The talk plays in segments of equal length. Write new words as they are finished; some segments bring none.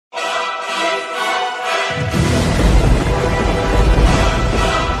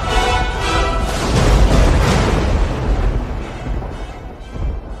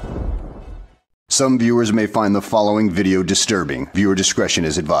Some viewers may find the following video disturbing. Viewer discretion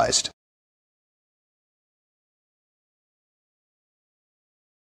is advised.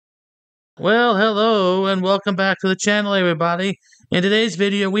 Well, hello and welcome back to the channel, everybody. In today's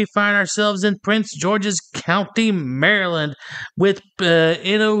video, we find ourselves in Prince George's County, Maryland, with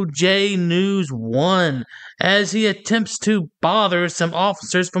NOJ News 1, as he attempts to bother some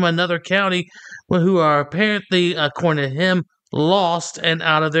officers from another county who are apparently, according to him, lost and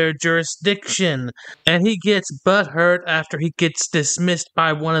out of their jurisdiction. And he gets butthurt after he gets dismissed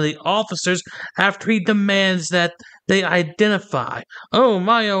by one of the officers after he demands that they identify. Oh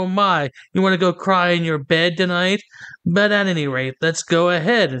my, you want to go cry in your bed tonight? But at any rate, let's go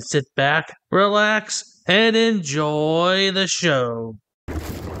ahead and sit back, relax, and enjoy the show.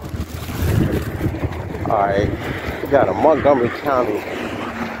 Alright, we got a Montgomery County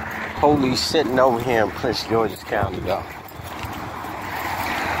police sitting over here in Prince George's County, y'all.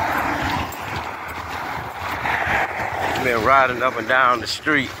 Been riding up and down the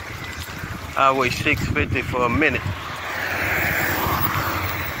street, Highway 650 for a minute.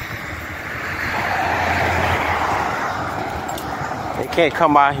 They can't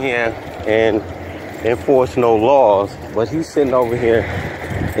come out here and enforce no laws, but he's sitting over here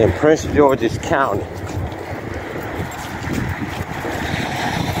in Prince George's County.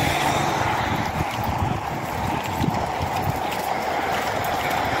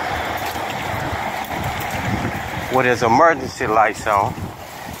 With his emergency lights on.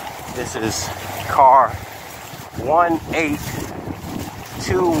 This is car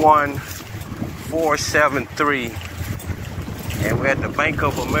 1821473, and we're at the Bank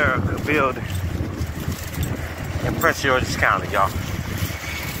of America building in Prince George's County, y'all.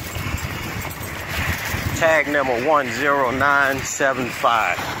 Tag number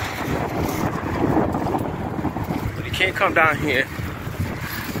 10975. But he can't come down here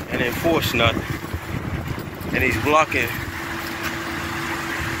and enforce nothing. And he's blocking.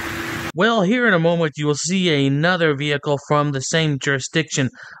 Well, here in a moment, you will see another vehicle from the same jurisdiction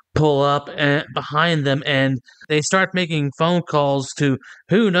pull up behind them, and they start making phone calls to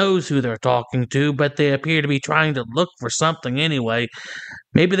who knows who they're talking to, but they appear to be trying to look for something anyway.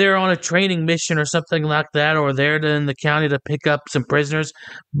 Maybe they're on a training mission or something like that, or they're in the county to pick up some prisoners,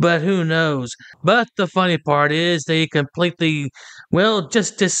 but who knows. But the funny part is they completely, well,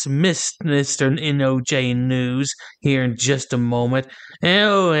 just dismissed Mr. NOJ News here in just a moment.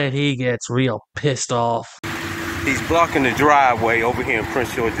 And he gets real pissed off. He's blocking the driveway over here in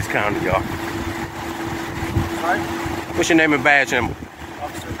Prince George's County, y'all. Sorry? What's your name and badge number?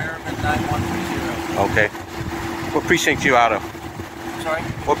 Officer Merriman 9130. Okay. What precinct you out of? Sorry?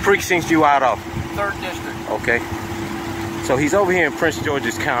 What precinct you out of? 3rd District. Okay. So he's over here in Prince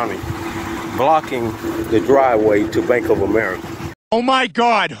George's County, blocking the driveway to Bank of America. Oh my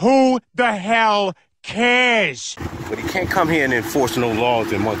God, who the hell cares? But he can't come here and enforce no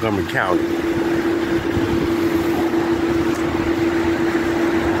laws in Montgomery County.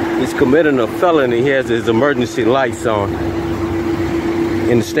 He's committing a felony. He has his emergency lights on.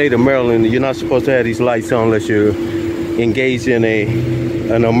 In the state of Maryland, you're not supposed to have these lights on unless you're engaged in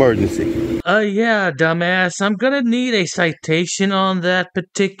an emergency. Yeah, dumbass. I'm gonna need a citation on that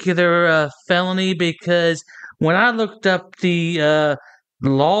particular felony, because when I looked up the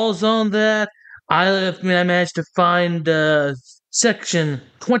laws on that, I managed to find section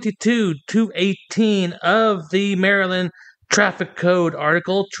 22-218 of the Maryland Traffic Code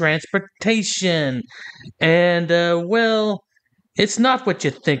article, transportation. And, well, it's not what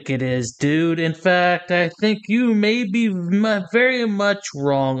you think it is, dude. In fact, I think you may be very much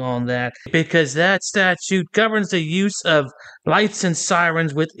wrong on that, because that statute governs the use of lights and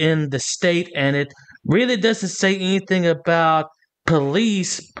sirens within the state, and it really doesn't say anything about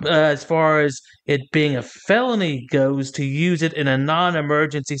police as far as it being a felony goes to use it in a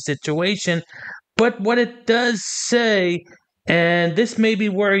non-emergency situation. But what it does say, and this may be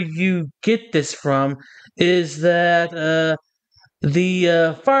where you get this from, is that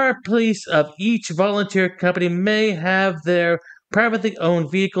the fire police of each volunteer company may have their privately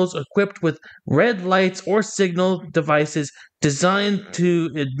owned vehicles equipped with red lights or signal devices designed to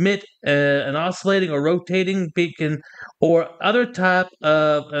emit an oscillating or rotating beacon or other type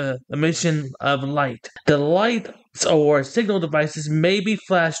of emission of light. The lights or signal devices may be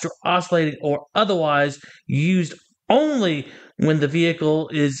flashed or oscillating or otherwise used only when the vehicle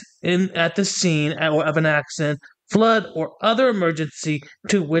is at the scene of an accident, flood, or other emergency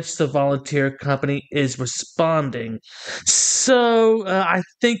to which the volunteer company is responding. So, I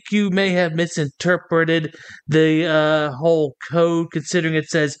think you may have misinterpreted the whole code, considering it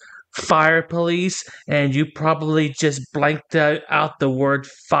says fire police, and you probably just blanked out the word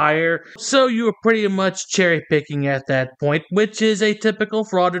fire. So you were pretty much cherry picking at that point, which is a typical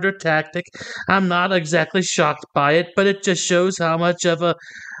frauditor tactic. I'm not exactly shocked by it, but it just shows how much of a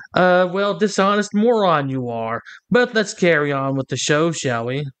well, dishonest moron you are. But let's carry on with the show, shall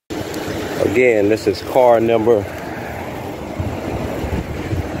we? Again, this is car number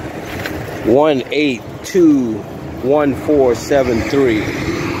 1821473,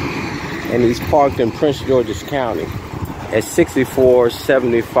 and he's parked in Prince George's County at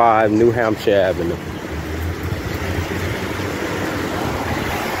 6475 New Hampshire Avenue.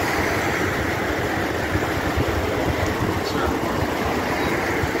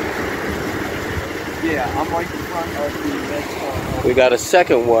 Yeah, I'm right in front of the next car. We got a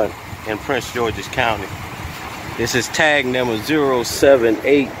second one in Prince George's County. This is tag number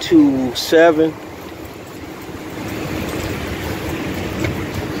 07827.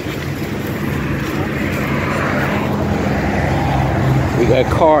 We got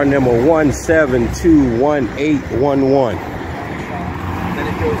car number 1721811. Then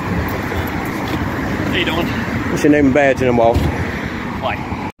it goes to the How you doing? What's your name and badge number, officer? Why?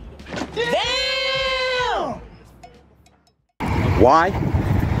 Why?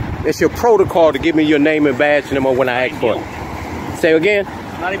 It's your protocol to give me your name and badge number when I ask for it. Say again?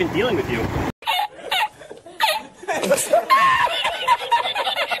 I'm not even dealing with you.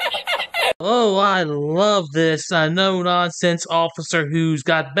 Oh, I love this no-nonsense officer who's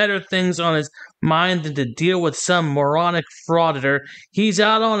got better things on his mind than to deal with some moronic frauditor. He's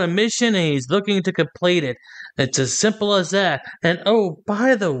out on a mission and he's looking to complete it. It's as simple as that. And oh,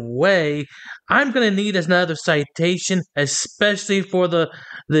 by the way, I'm going to need another citation, especially for the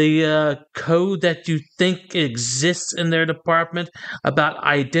code that you think exists in their department about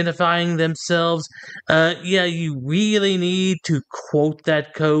identifying themselves. Yeah, you really need to quote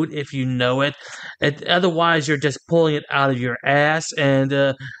that code if you know it. Otherwise, you're just pulling it out of your ass and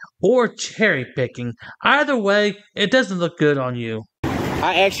or cherry picking. Either way, it doesn't look good on you.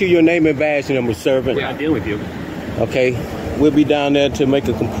 I asked you your name and badge number, servant. We're not dealing with you. Okay, we'll be down there to make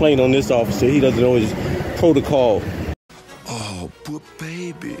a complaint on this officer. He doesn't know his protocol. Oh, poor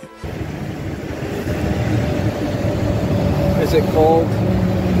baby. Is it called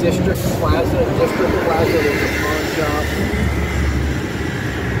District Plaza? District Plaza is a pawn shop.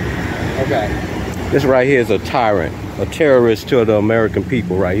 Okay. This right here is a tyrant, a terrorist to the American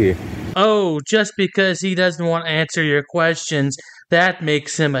people right here. Oh, just because he doesn't want to answer your questions, that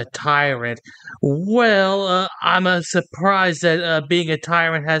makes him a tyrant. Well, I'm surprised that being a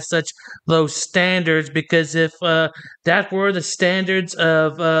tyrant has such low standards, because if that were the standards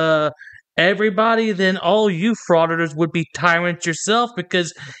of everybody, then all you frauditors would be tyrants yourself,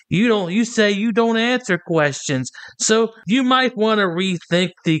 because you say you don't answer questions. So you might want to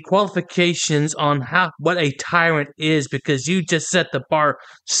rethink the qualifications on what a tyrant is, because you just set the bar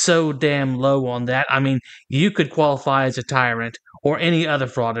so damn low on that. I mean, you could qualify as a tyrant or any other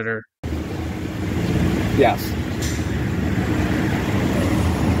frauditor. Yes.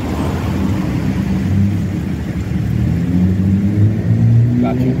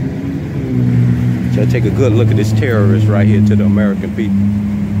 Gotcha. So take a good look at this terrorist right here to the American people.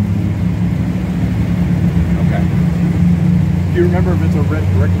 Okay. Do you remember if it's a red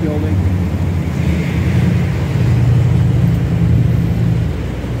brick building?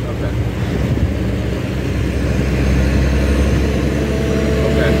 Okay.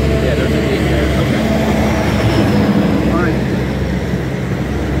 Okay. Yeah, there's a gate there. Okay. All right.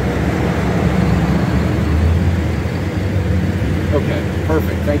 Okay,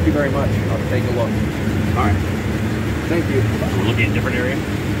 perfect. Thank you very much. I'll take a look. All right. Thank you. We're looking at a different area.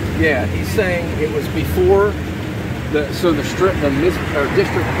 Yeah, he's saying it was before the district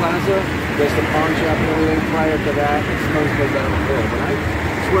plaza was the pawn shop and everything. Prior to that, it's supposedly down the hill. But I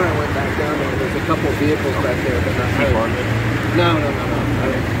swear I went back down there. There's a couple of vehicles back there, but not Part of it. No.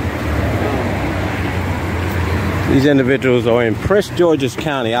 These individuals are in Prince George's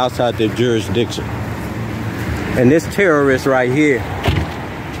County outside their jurisdiction. And this terrorist right here.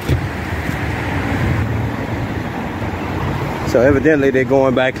 So evidently they're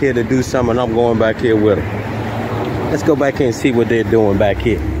going back here to do something, and I'm going back here with them. Let's go back here and see what they're doing back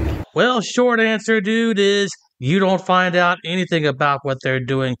here. Well, short answer, dude, is you don't find out anything about what they're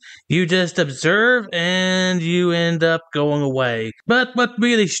doing. You just observe and you end up going away. But what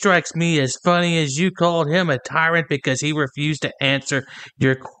really strikes me as funny is you called him a tyrant because he refused to answer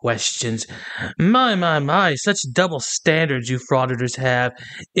your questions. My, such double standards you frauditors have.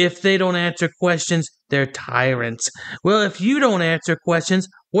 If they don't answer questions, they're tyrants. Well, if you don't answer questions,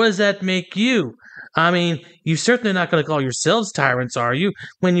 what does that make you? I mean, you're certainly not going to call yourselves tyrants, are you?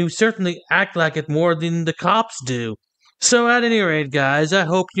 When you certainly act like it more than the cops do. So at any rate, guys, I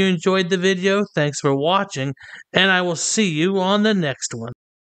hope you enjoyed the video. Thanks for watching, and I will see you on the next one.